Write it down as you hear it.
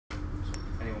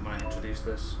released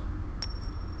this?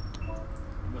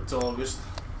 It's August.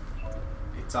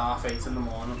 It's 8:30 in the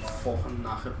morning. I'm fucking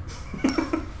knackered.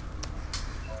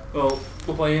 Well,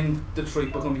 we're playing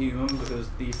Detroit Become Human because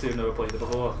these two have never played it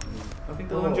before. I think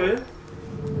they'll enjoy it.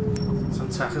 Some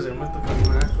tech is in with the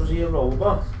customer. Was he a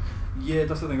robot? Yeah,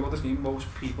 that's the thing about this game. Most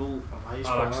people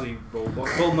are actually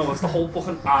robots. Well, no, it's the whole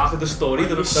fucking arc of the story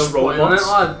that they're robots.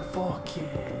 Fuck yeah.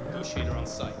 Negotiator on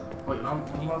site. Wait, I'm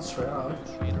not straight out.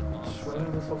 Negotiator on site.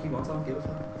 Whatever the fuck you want, I don't give a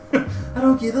fuck. I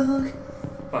don't give a fuck.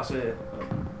 That's it.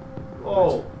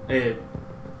 Oh. You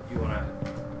wanna...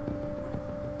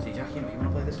 See, Jack, you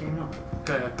wanna play this game now?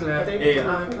 Yeah,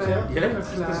 this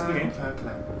is the game.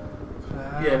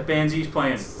 Yeah, Benzi's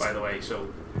playing, by the way, so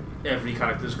every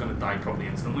character's gonna die probably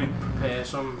instantly.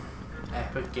 Some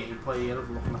epic gameplay here of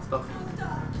looking at stuff.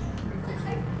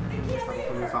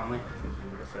 From your family.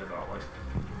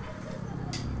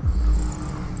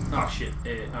 Oh shit,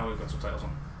 now we've got subtitles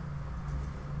on.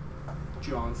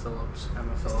 John Phillips,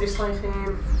 Emma Phillips. Is this like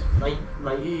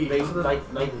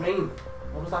Night Rain?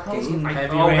 What was that game?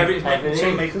 Heavy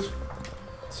Rain makers.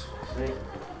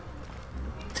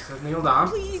 Kneel down.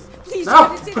 Please, please, no!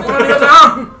 Kneel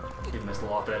down! You missed a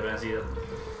lot there, Benzi. You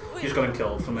just got him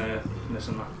killed from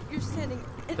missing that. You're sending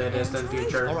That is the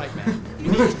future. Alright, man.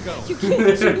 You can't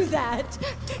do that.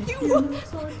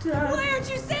 Why aren't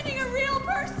you sending a real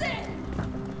person?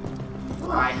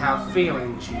 I have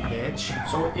feelings, you bitch.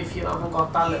 So if you haven't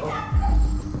got that little...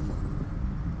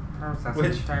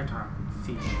 Which?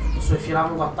 Fish. So if you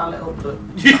haven't got that little...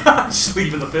 Yeah, just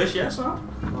leaving the fish, yes, huh?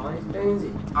 Why,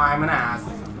 Benzi? I'm an ass.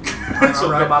 I'm a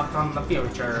robot from the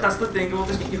future. That's the thing about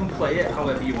this game, you can play it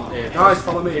however you want it. Guys,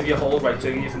 follow me. If you hold right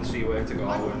trigger, you can see where to go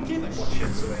and what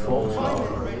shit's available.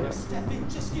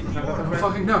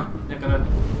 Fucking no.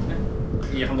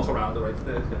 You can look around the right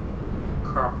there.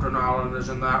 Captain Allen is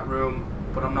in that room,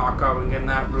 but I'm not going in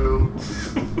that room.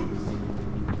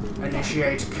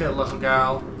 Initiate kill, little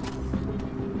girl.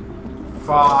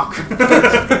 Fuck.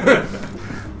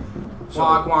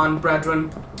 Fuck one, brethren.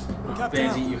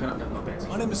 Benzi, you can no, Benzi.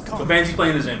 My name is Connor. So Benzi's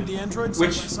playing as him,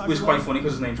 which was quite life. funny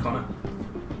because his name's Connor.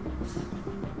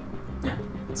 Yeah.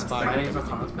 It's fine. My name's not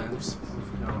Connor, it's Benz.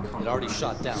 It already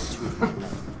shot down 2 of them.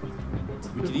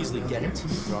 We could easily get it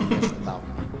from the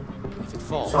balcony. If it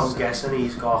falls, So I'm guessing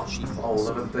he's got she falls.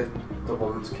 hold of the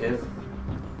woman's kid.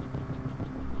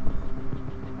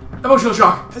 Emotional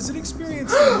shock! Has it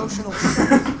experienced emotional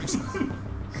shock recently?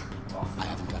 I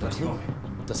haven't got a clue.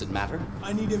 Does it matter?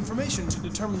 I need information to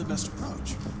determine the best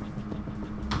approach.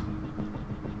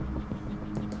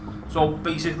 So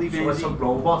basically, So it's a Benzi.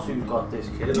 robot who's got this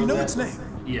kid. Do you know its name?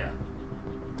 Yeah.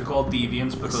 They're called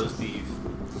deviants because they've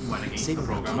went against the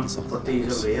programming. But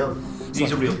these are real.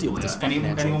 These are real. deal with Yeah. this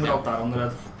Anyone without that on the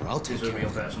head Or I'll is take a care real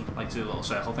of it. person. Like the little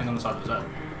circle thing on the side of his head.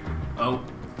 Oh.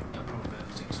 Yeah,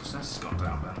 probability of success has gone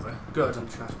down, Benzi. Good, I'm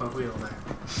just my wheel there.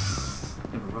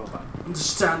 Never roll back.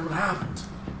 Understand what happened.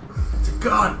 It's a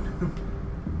gun.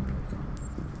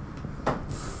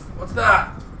 What's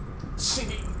that?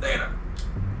 Singing data.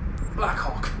 Black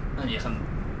Hawk. And you can.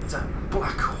 It's a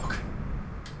Black Hawk.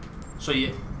 So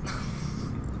you.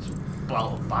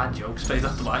 Well, bad jokes straight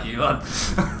off the bat, you man.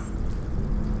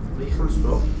 Lethal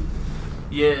stuff.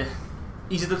 Yeah.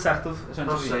 He's a detective, I'll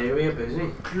essentially. say you're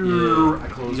busy.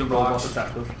 Yeah. He's a robot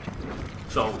detective.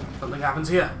 So. Something happens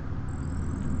here.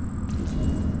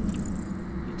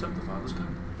 You took the father's gun.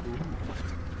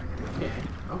 Okay.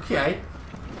 Okay.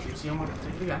 You see him,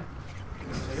 take it again.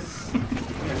 Take it.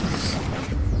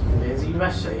 Benzi, you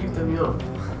best saved him, you know.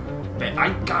 I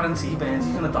guarantee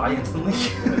Benzi's gonna die instantly.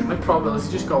 My probability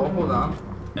just go up or down?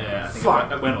 I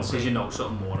think it went up because you know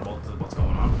something more about what's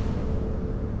going on.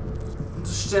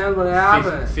 Understand what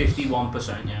happened?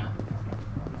 51%, yeah.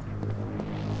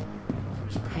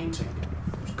 He was painting.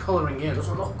 He was colouring in. It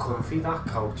doesn't look comfy, that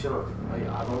couch, you know. Like,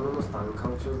 I don't understand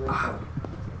couches like that.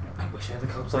 I wish I had a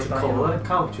couch Does like it that. colour a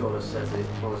couch or a settee?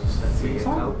 Or is it a settee a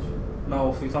couch?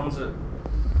 No, futon's it.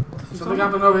 Something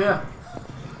happened over here.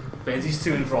 Benzi's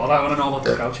too in for all that. I want to know about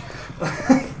the couch.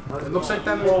 It looks like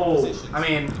them. Whoa. I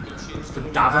mean, the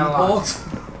Davenport.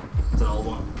 It's an old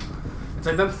one. It's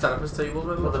like them therapist tables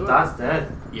with But the dad's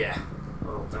dead. Yeah.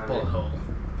 Oh, The damn bullet it. hole.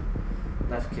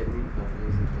 Left kidney.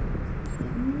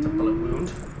 It's a bullet wound.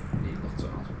 He looked at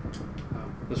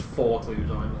There's 4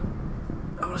 clues on it.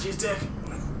 I want to see his dick.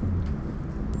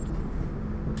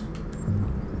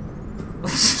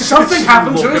 Something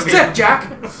happened to his dick, Jack!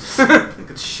 He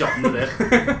gets shot in the dick.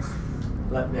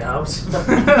 Let me out. His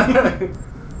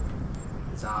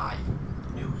eye.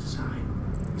 Knew it was his eye.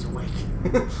 He's awake.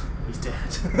 He's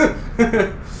dead.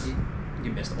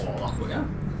 You missed all that, but yeah.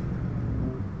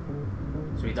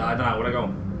 So he died an hour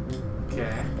ago.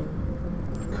 Okay.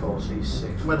 course, he's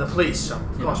 6 We're the police, so of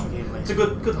Yeah. course we came late. It's a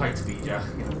good height to be, Jack.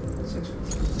 You know, 6 foot.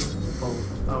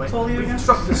 Oh wait, How tall are you we again?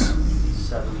 construct this.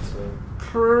 7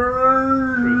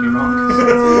 Prove me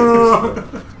wrong.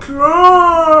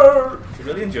 You're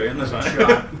really enjoying this, aren't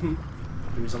you?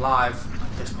 He was alive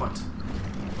at this point.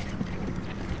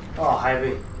 Oh,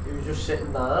 heavy. He was just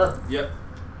sitting there. Yep.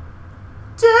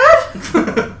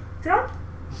 Dad? Dad?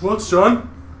 What's son?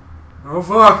 Oh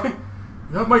fuck.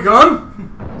 You have my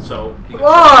gun? So. You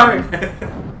Why?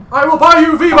 I will buy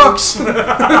you V-Bucks! I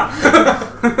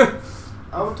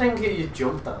don't think you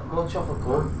jumped that much off a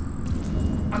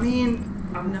gun. I mean,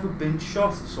 I've never been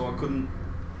shot, so I couldn't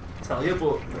tell you,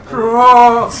 but.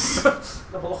 Cross!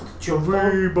 Have a look at the jump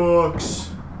on. V-Bucks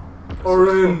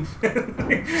are in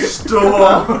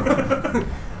store.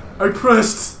 I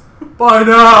pressed buy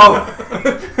now.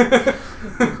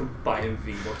 Buying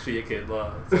V-Bucks for your kid,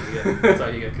 lad. That's how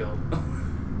you get killed.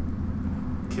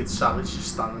 Kid savage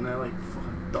just standing there like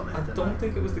fucking done it. I don't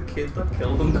think it was the kid that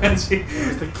killed him, Benji. It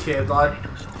was the kid like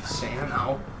saying it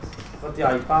now. Got the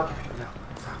iPad. No,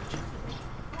 savage.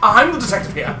 I'm the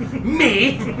detective here.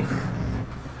 Me.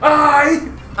 I.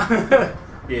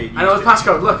 Yeah, I know the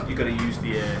passcode. Look. You gotta use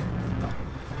the.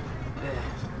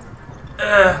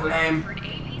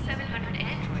 AP700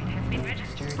 Android has been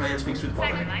registered. Oh, yeah, it speaks with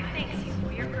body. Cyberlife thanks you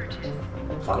for your purchase.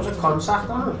 That was a contact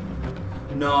on it.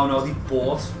 No, they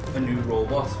bought a new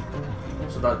robot.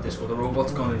 So that this other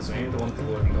robot's gone insane, the one they've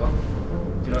already got.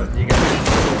 You know, you get.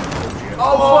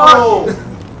 Oh fuck!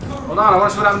 Hold on, I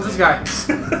want to see what happens to this guy.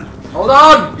 Hold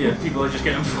on! Yeah, people are just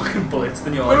getting fucking blitzed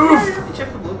and you're like, Move! you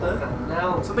check the blood there.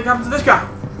 No. Something happened to this guy.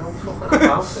 No fucking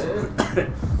about it.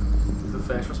 He's the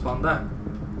first responder.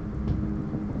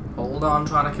 Hold on,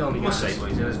 trying to kill me, I must guys. say,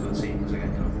 boys, it is good seeing you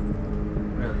again, you know.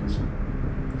 It really is.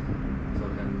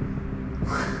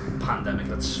 Fucking pandemic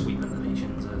that's sweeping the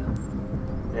nations.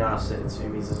 Yeah, sitting 2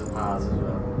 meters apart as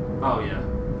well. Oh, yeah.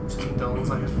 Some Dylan's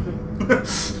like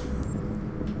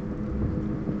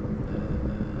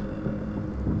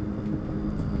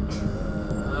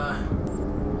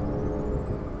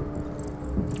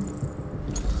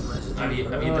Have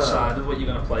you decided what you're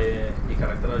going to play your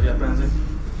character as yet, Benzi?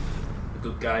 A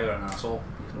good guy or an asshole?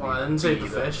 well, I didn't save the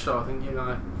fish, so I think you're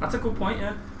gonna. That's a good point,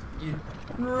 yeah. You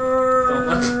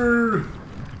don't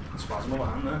spasm of a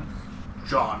hand there.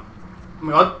 John. Oh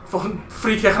my god, fucking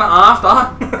free kick and a half,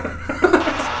 that.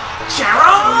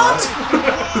 Gerald!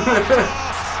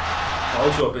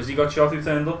 Oh, so busy got shot who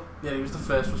turned up. Yeah, he was the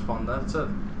first responder, that's it.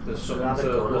 There's So something they had a to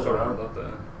gun look as well. around that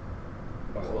there.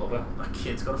 Back a little bit. That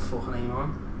kid's got a fucking aim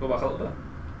on. Go back a little bit.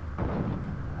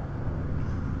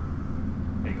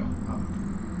 There you go.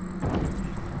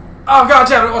 Oh god,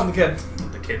 Gerald, it wasn't the kid.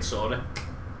 The kid saw it.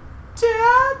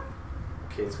 Dad!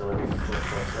 Kid's gonna be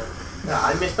full. Yeah,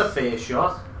 I missed the first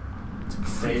shot. Free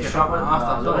First kick shot and a went half,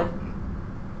 miles that away. though.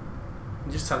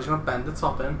 You just tell he's gonna bend the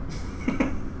top in.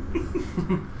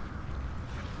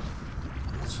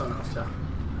 Something else, Jack.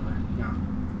 Yeah.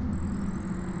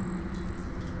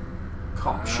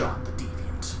 Cop shot the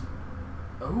deviant.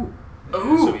 Oh. So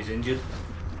Oh! he's injured.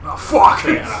 Oh fuck!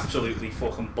 Getting absolutely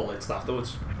fucking bullets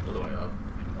afterwards. Other way around.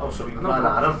 Oh, so we I ran know,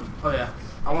 at him. Oh yeah.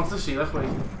 I wanted to see that when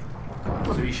he...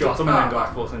 So he shot him and then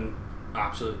got fucking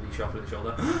absolutely shot through the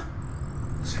shoulder.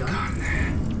 There's a gun.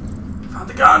 Found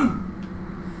the gun!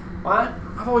 What?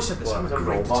 I've always said this, Well, I'm a the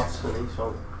great robots, detective. isn't he?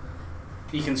 So.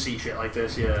 You can see shit like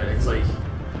this, yeah. It's like,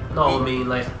 No, I mean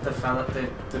like the fella, the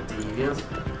deviant.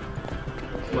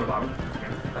 what about him?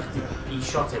 Like, he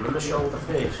shot him in the shoulder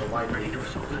first, so why did he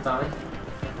fucking die?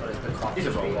 Whereas the cop He's a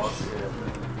was being robot. shot.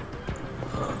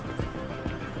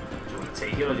 Do you want to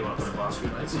take it or do you want to put it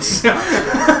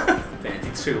back? Then he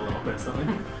tool him up instantly.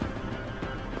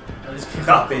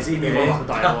 Got busy You've there. got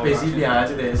the dialogue, Got busy actually. behind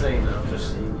you there saying, I'm just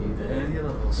seeing you Yeah, there. you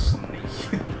little snake.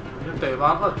 What do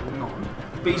about that? No.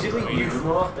 Basically, you could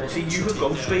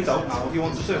go straight out now if you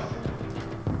wanted to.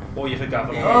 Or you could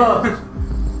gather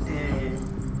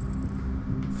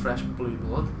Fresh blue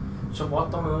blood. So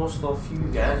what the more stuff you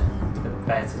get, the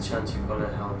better chance you've got to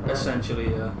help. Essentially,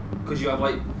 yeah. Because you have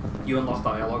like, you unlock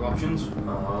dialogue options.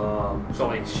 Oh. So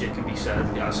like shit can be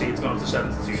said. Yeah, I see it's gone up to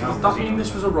 72 now. Does that mean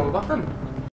this was a robot then?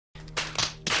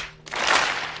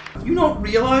 Have you not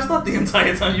realised that the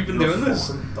entire time you've been doing this?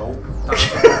 Dope.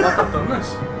 I've done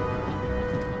this.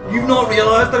 You've not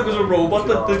realised that it was a robot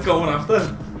that they're going after?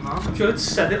 No. I'm sure it's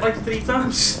said it like 3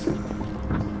 times.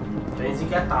 Did you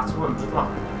get that 200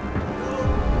 lot?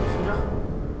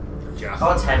 Jack.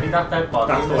 Oh, it's heavy, that dead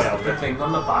body. That's the way There's out the there. thing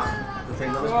on the back. The thing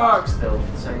on his back still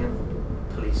saying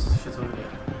police. Shit over here.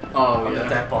 Oh On the yeah.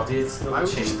 dead body, it's still Why would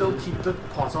you chained. still keep the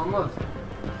pot on, lad?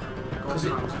 Because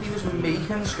he was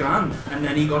making scran and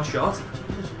then he got shot.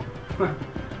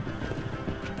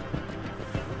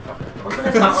 wonder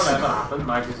if that will ever happen,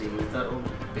 magazines that'll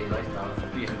be like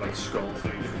that. You can like scroll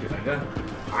through with your finger.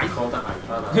 I called it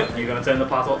iPad. You're gonna turn the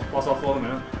pot off for a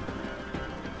minute.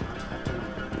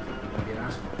 Might be an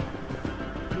ass.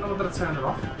 I don't know whether I turned it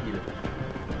off. You did.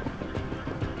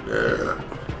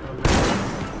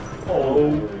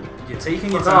 Oh. You're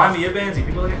taking your time here, Benzie.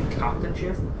 People are getting capped and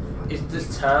shit. Is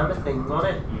this term a thing on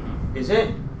it? Is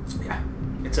it? Yeah.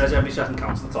 It says every second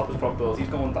counts. The top is probability.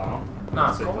 It's going down. No,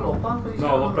 it's going up, man.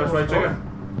 No, look, press right trigger.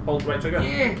 Hold right trigger.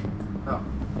 Yeah. Oh.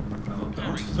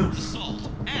 Assault,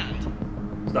 and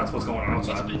So that's what's going on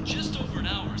outside. it's been just over an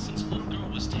hour since a little girl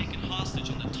was taken hostage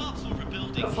on the top floor of a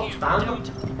building The fuck's here that?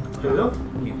 downtown.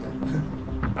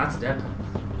 Who? That's dead.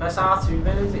 That's R2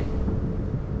 then, is it?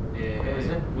 Yeah. Where is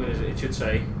it? Where is it? It should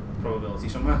say probability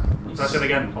somewhere. Press it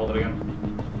again. Hold it again.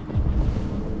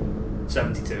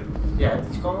 72. Yeah,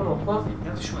 it's going up, love.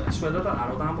 Yeah, I swear that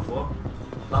arrow down before.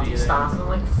 That See, it starts at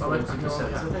like I like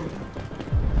 40%, I think.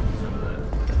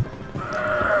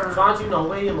 If So how do you know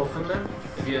where you're looking then?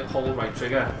 you hold right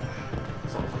trigger.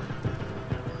 It's all.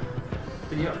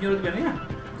 Did you already been here?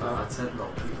 No, I said no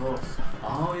before.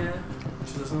 Oh yeah.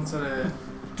 She doesn't say.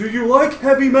 Do you like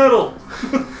heavy metal?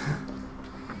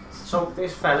 So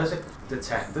this fella's a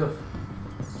detective.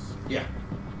 Yeah.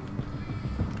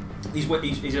 He's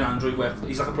an android with,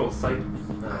 he's like a prototype.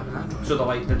 So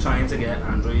they're trying to get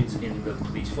androids in the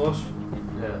police force.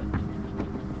 Yeah.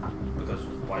 Because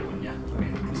why wouldn't you? I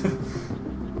mean,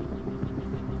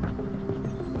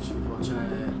 She was watching a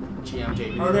GMJ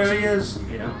video. oh there he is.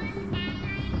 You know.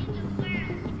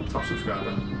 Top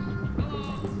subscriber.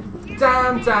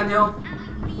 Damn, Daniel.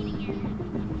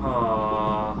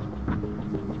 Aww.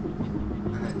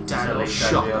 Daniel So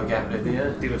shot they'll them. get rid of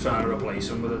you. They were trying to replace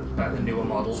him with a better, newer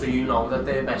model. So you know that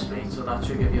they're best mates, so that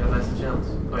should give you a better chance.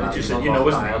 But Or it just either said, you know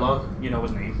his dialogue. name. You know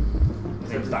his name.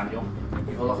 His name's Daniel.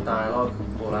 Either lock dialogue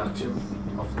or action.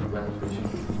 Often beneficial.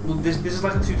 Well, this is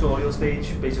like a tutorial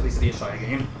stage, basically for the entire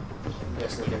game.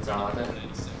 Yes, it gets harder.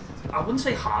 I wouldn't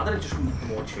say harder, it's just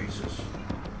more choices.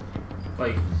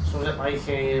 Like, So is it like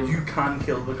you can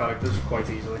kill the characters quite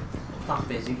easily. that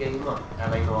busy game, man?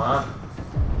 LA Noir.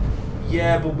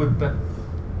 Yeah, but with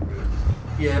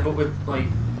like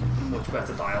much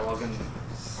better dialogue and.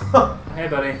 Hey,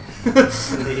 buddy.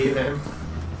 Leave him.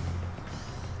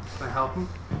 Can I help him?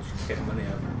 Just kick him in the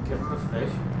head. Give him the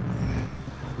fish.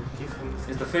 Give him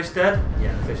the Is the fish dead?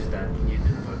 Yeah, the fish is dead. You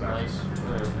didn't put it back. Nice.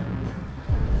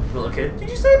 Little kid. Did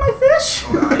you say my fish?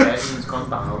 Oh, yeah, he's gone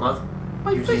down, lad.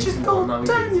 My Usually fish is it's called more, now he's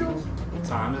Daniel. 18.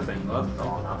 Time's a thing, lad.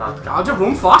 Oh, no, that guy. How'd you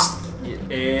run fast? You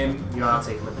are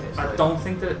taking the piss. I like. don't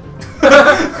think that.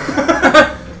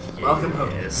 Welcome home.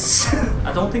 Yes.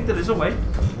 I don't think there is a way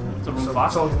to run So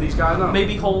fast. talk to these guys now.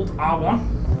 Maybe hold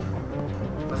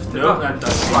R1. Let's do No, that.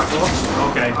 that's Black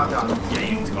Watch. okay. I got it. Yeah,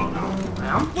 you need to go now. I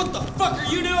am. What the fuck are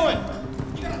you doing?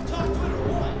 You gotta talk to it or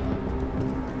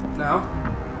what? Now.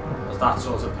 Was that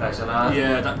sort of pressure, lad?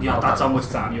 Yeah, Oh, that's how much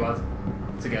time you had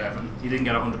to get everything. You didn't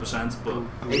get 100%, but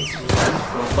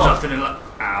 80%. nothing in like.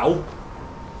 Ow.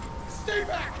 Stay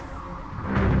back!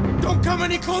 Don't come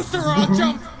any closer or I'll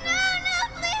jump! No,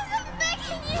 please, I'm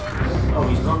begging you. Oh,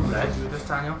 he's gone red. Do this,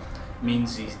 Daniel.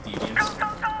 Means he's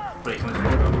deviant. Breaking his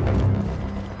program.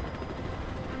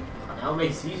 Now,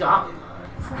 mate, he's up.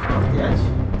 Fucking off the edge.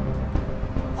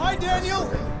 Hi,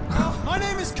 Daniel. My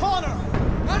name is Connor.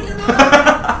 How do you know?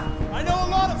 I know a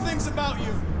lot of things about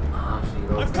you. Actually,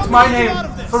 no. I've come It's my to get you name. out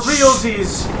of this. For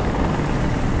realsies.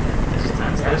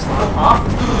 This Not lad. half.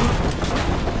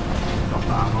 Not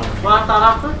that much. Why'd that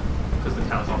happen? Because the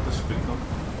helicopter's spooked him.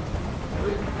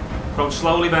 Approach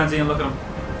slowly, Benzie, and look at him.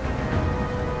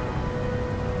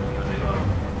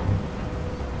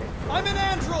 I'm an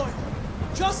android,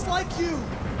 just like you.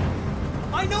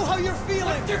 I know how you're feeling.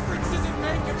 What difference does it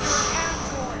make if you're an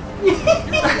android? You're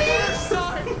on the other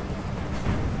side!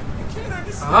 You can't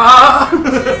understand Ah!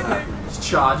 the feeling! Just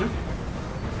charge him.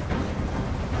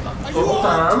 Are you Oh,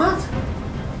 armed? damn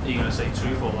it. Are you gonna say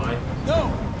truth or lie?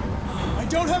 No, I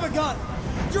don't have a gun.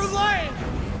 You're lying!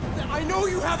 I know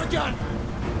you have a gun!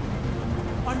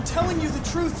 I'm telling you the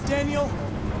truth, Daniel.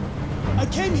 I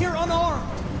came here unarmed.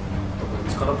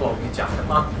 It's got to blow your jacket,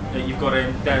 man. You've got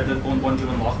the one you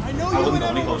unlocked. I know I you wouldn't and know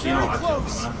any Emma were closer, you know very that.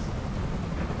 close.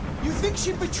 You think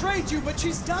she betrayed you, but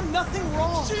she's done nothing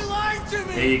wrong. She lied to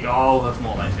There me! you go, that's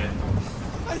more like it.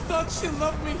 I thought she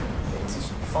loved me, It's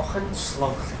just fucking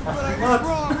slow. but I was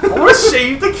wrong. I want to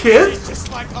save the kid. She's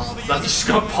just like all the That's other just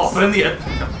gonna pop it in the head.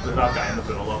 That guy in the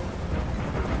pool though.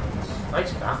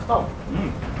 Nice gaff, though.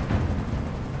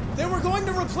 They were going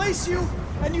to replace you,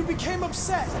 and you became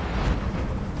upset.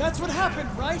 That's what happened,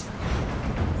 right?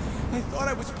 I thought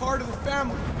I was part of the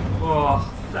family.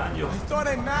 Oh, Daniel. I thought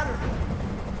I mattered,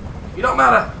 You don't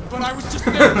matter. but I was just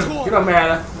an tool. You don't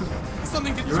matter.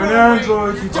 Something to You're throw an away.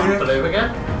 android, you Jump dick. blue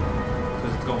again.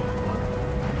 Because it's going.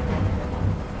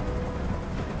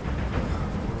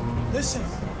 Listen,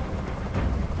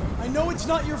 I know it's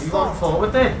not your You going fault.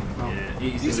 forward there? Yeah,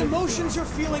 he's These doing it. emotions you're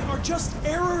feeling are just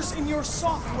errors in your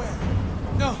software.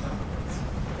 No,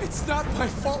 it's not my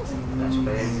fault. That's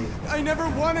crazy. I never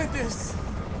wanted this.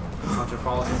 Not your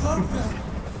fault. I love them.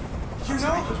 You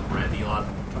know? Just ready, lad.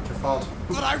 Not your fault.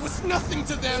 But I was nothing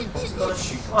to them. Gotta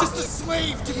shoot. Just a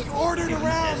slave to be ordered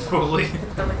around. Probably.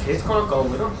 And the kids can't go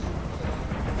with him.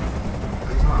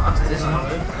 This is not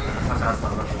good.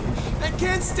 I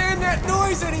can't stand that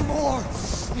noise anymore.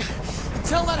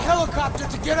 Tell that helicopter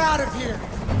to get out of here.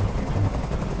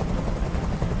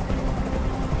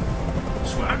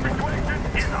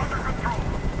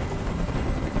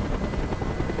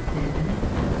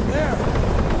 There.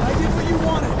 I did what you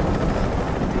wanted.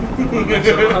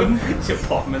 You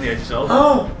pop him in the edge yourself.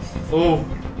 Oh! Oh.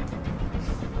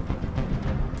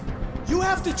 You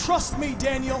have to trust me,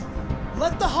 Daniel.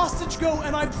 Let the hostage go,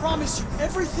 and I promise you,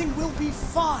 everything will be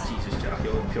fine. Jesus, Jack,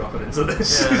 you're dropping into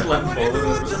this. Yeah. Just I let him want fall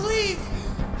everyone in. to leave.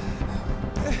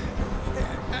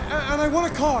 And I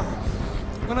want a car.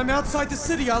 When I'm outside the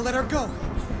city, I'll let her go.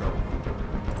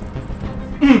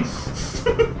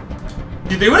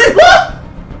 You doing it? What?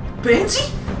 Benji?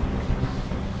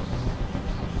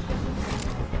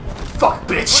 Fuck,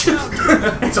 bitch.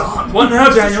 It's on. What now,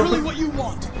 Is this Daniel? really what you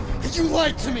want? You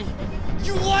lied to me.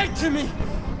 You lied to me.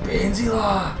 Benji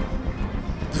la.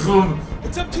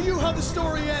 It's up to you how the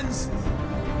story ends.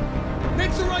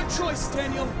 Make the right choice,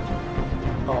 Daniel.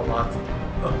 Oh, lad.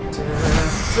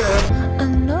 I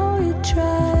know you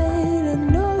tried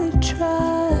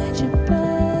your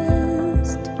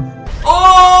best.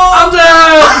 Oh! I'm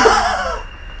dead!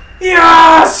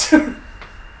 Yes!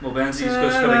 Well, Benji's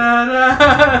just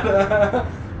gonna.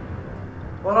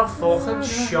 What a fucking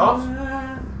shot.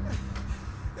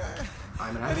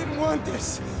 I didn't want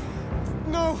this.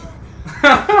 No.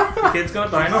 The kid's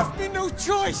gonna die now. There's been no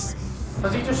choice.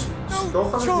 Has he just No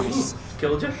stuck on his choice. knees?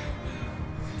 Killed you.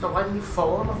 So why didn't he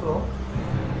fall on the floor?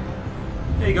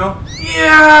 There you go.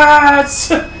 Yes!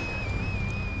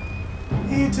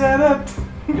 He did it.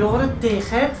 You're a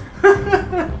dickhead.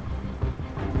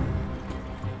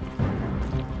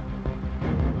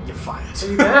 You're fired. Is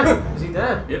he dead? Is he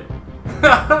dead? Yep.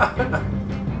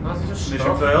 How's he just Mission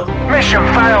stuck? failed. Mission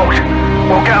failed.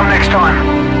 We'll get them next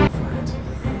time.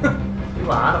 You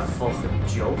are a fucking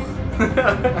joke.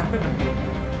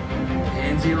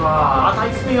 Benji la. Lad,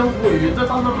 I feel wounded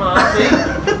on the man, eh?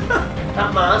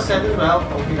 That man said as well,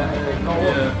 don't be letting it go.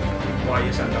 Yeah. Why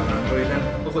you send on Android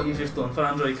then? Look what you've just done for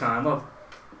Android kind of.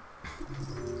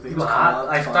 Lad,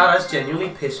 like, that has genuinely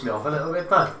pissed me off a little bit,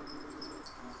 that.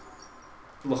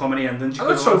 Look how many endings you I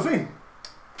could got a have. trophy.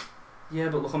 Yeah,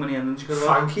 but look how many endings you could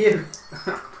have. Thank you.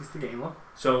 Push the game up.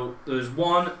 So there's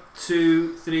 1,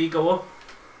 2, 3 go up,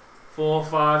 4,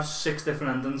 5, 6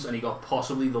 different endings, and he got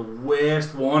possibly the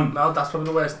worst one. No, that's probably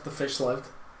the worst. The fish lived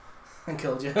and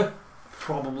killed you.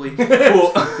 Probably. But There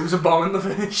was a bomb in the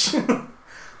fish.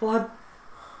 lad,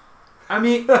 I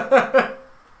mean, Lad,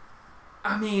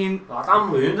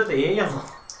 I'm wounded here, you know.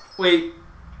 wait,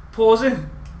 pause it.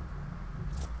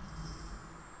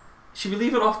 Should we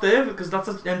leave it off there because that's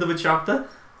the end of a chapter,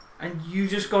 and you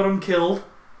just got him killed?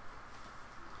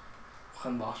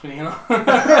 Fucking boss me, you know.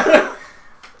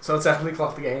 So it's definitely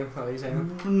clocked the game. How are you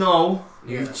saying? No.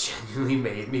 You genuinely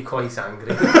made me quite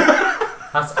angry.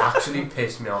 That's actually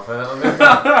pissed me off a little bit.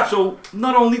 So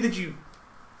not only did you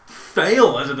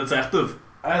fail as a detective,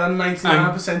 I had a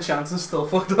 99% chance and still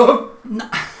fucked up.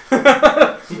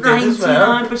 He did as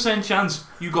well. 99% chance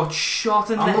you got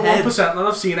shot in I'm the the head 1% that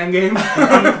I've seen Endgame.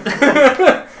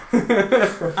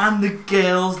 and the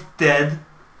girl's dead.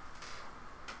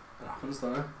 It happens,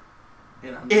 doesn't it?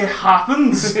 It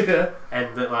happens. Yeah.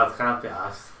 End it, lad, can't be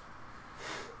asked.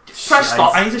 Press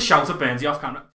stop. I need to shout at Benji off camera.